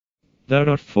There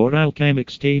are 4 alchemic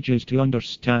stages to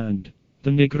understand: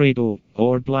 the Nigredo,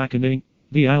 or blackening;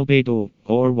 the Albedo,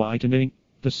 or whitening;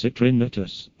 the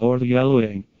Citrinitas, or the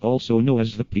yellowing, also known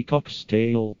as the Peacock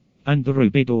scale; and the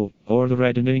Rubedo, or the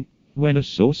reddening. When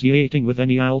associating with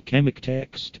any alchemic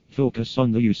text, focus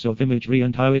on the use of imagery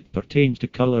and how it pertains to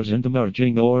colors and the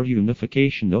merging or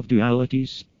unification of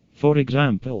dualities. For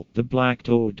example, the black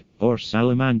toad, or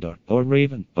salamander, or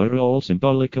raven, are all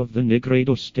symbolic of the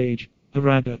Nigredo stage. A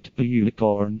rabbit, a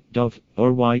unicorn, dove,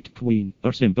 or white queen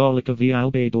are symbolic of the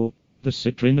albedo. The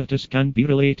Citrinitas can be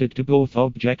related to both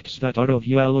objects that are of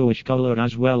yellowish color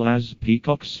as well as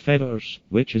peacock's feathers,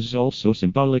 which is also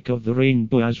symbolic of the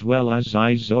rainbow as well as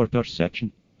eyes or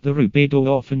perception. The Rubedo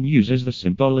often uses the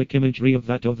symbolic imagery of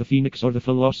that of the phoenix or the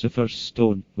philosopher's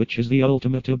stone, which is the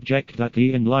ultimate object that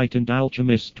the enlightened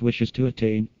alchemist wishes to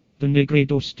attain. The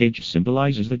Nigredo stage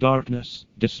symbolizes the darkness,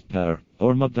 despair,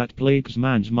 or mud that plagues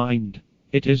man's mind.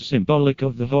 It is symbolic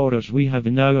of the horrors we have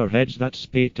in our heads that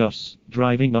spate us,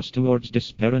 driving us towards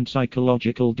despair and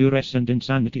psychological duress and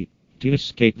insanity. To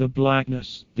escape the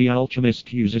blackness, the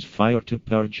alchemist uses fire to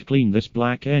purge clean this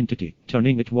black entity,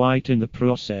 turning it white in the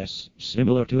process,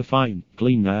 similar to a fine,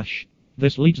 clean ash.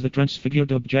 This leads the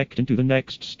transfigured object into the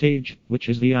next stage, which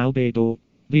is the albedo.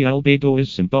 The albedo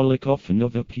is symbolic often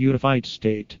of a purified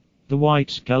state. The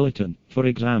white skeleton, for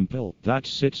example, that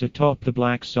sits atop the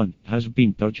black sun, has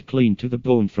been purged clean to the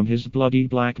bone from his bloody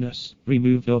blackness,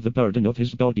 removed of the burden of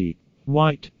his body.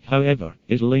 White, however,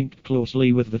 is linked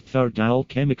closely with the third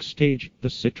alchemic stage, the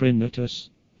Citrinitas.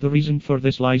 The reason for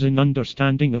this lies in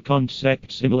understanding a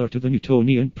concept similar to the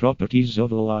Newtonian properties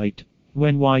of light.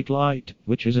 When white light,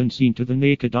 which is unseen to the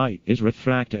naked eye, is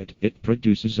refracted, it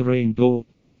produces a rainbow.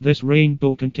 This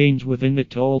rainbow contains within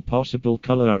it all possible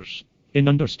colors. In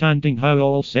understanding how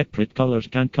all separate colors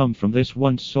can come from this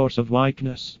one source of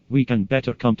whiteness, we can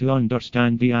better come to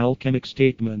understand the alchemic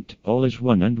statement, all is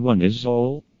one and one is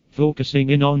all. Focusing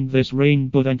in on this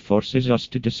rainbow then forces us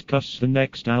to discuss the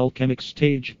next alchemic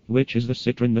stage, which is the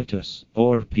Citrinitas,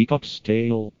 or Peacock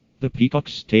scale. The Peacock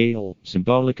scale,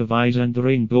 symbolic of eyes and the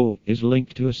rainbow, is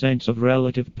linked to a sense of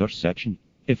relative perception.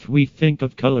 If we think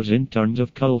of colors in terms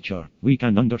of culture, we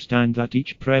can understand that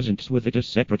each presents with it a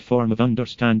separate form of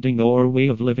understanding or way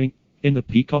of living. In the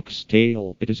Peacock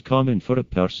scale, it is common for a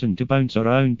person to bounce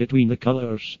around between the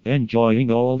colors,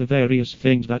 enjoying all the various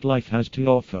things that life has to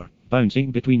offer,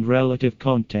 bouncing between relative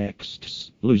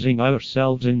contexts, losing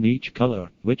ourselves in each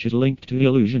color, which is linked to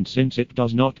illusion since it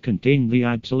does not contain the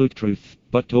absolute truth,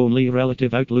 but only a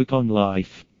relative outlook on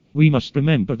life. We must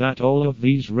remember that all of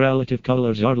these relative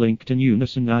colors are linked in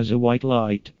unison as a white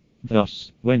light.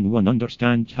 Thus, when one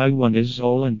understands how one is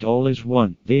all and all is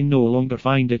one, they no longer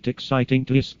find it exciting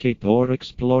to escape or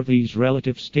explore these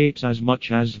relative states as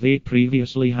much as they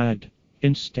previously had.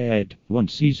 Instead, one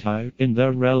sees how, in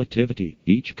their relativity,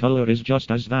 each color is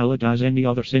just as valid as any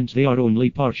other since they are only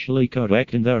partially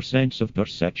correct in their sense of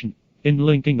perception. In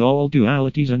linking all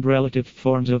dualities and relative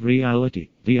forms of reality,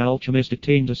 the alchemist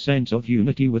attains a sense of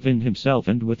unity within himself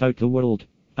and without the world.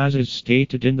 As is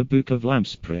stated in the Book of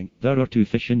Lamspring, there are 2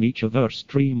 fish in each of our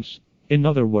streams. In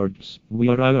other words, we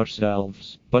are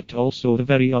ourselves, but also the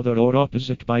very other or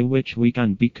opposite by which we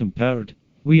can be compared.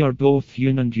 We are both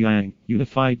yin and yang,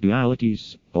 unified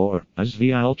dualities, or, as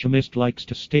the alchemist likes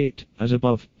to state, as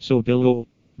above, so below.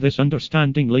 This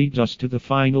understanding leads us to the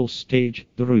final stage,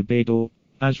 the Rubedo.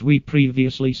 As we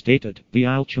previously stated, the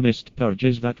alchemist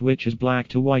purges that which is black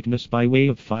to whiteness by way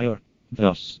of fire.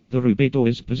 Thus, the Rubedo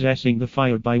is possessing the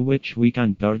fire by which we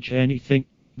can purge anything.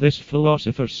 This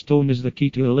philosopher's stone is the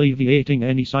key to alleviating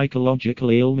any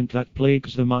psychological ailment that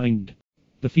plagues the mind.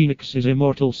 The phoenix is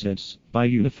immortal since, by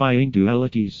unifying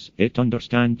dualities, it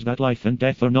understands that life and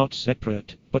death are not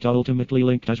separate, but ultimately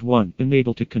linked as one, and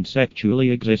able to conceptually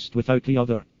exist without the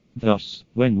other. Thus,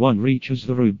 when one reaches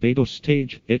the Rubedo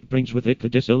stage, it brings with it the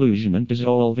dissolution and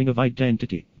dissolving of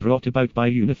identity, brought about by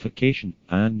unification,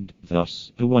 and,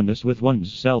 thus, a oneness with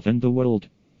one's self and the world.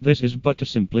 This is but a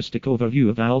simplistic overview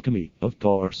of alchemy, of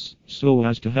course, so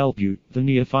as to help you, the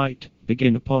neophyte,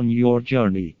 begin upon your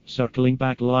journey, circling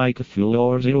back like a full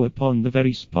or zero upon the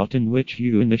very spot in which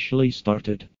you initially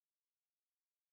started.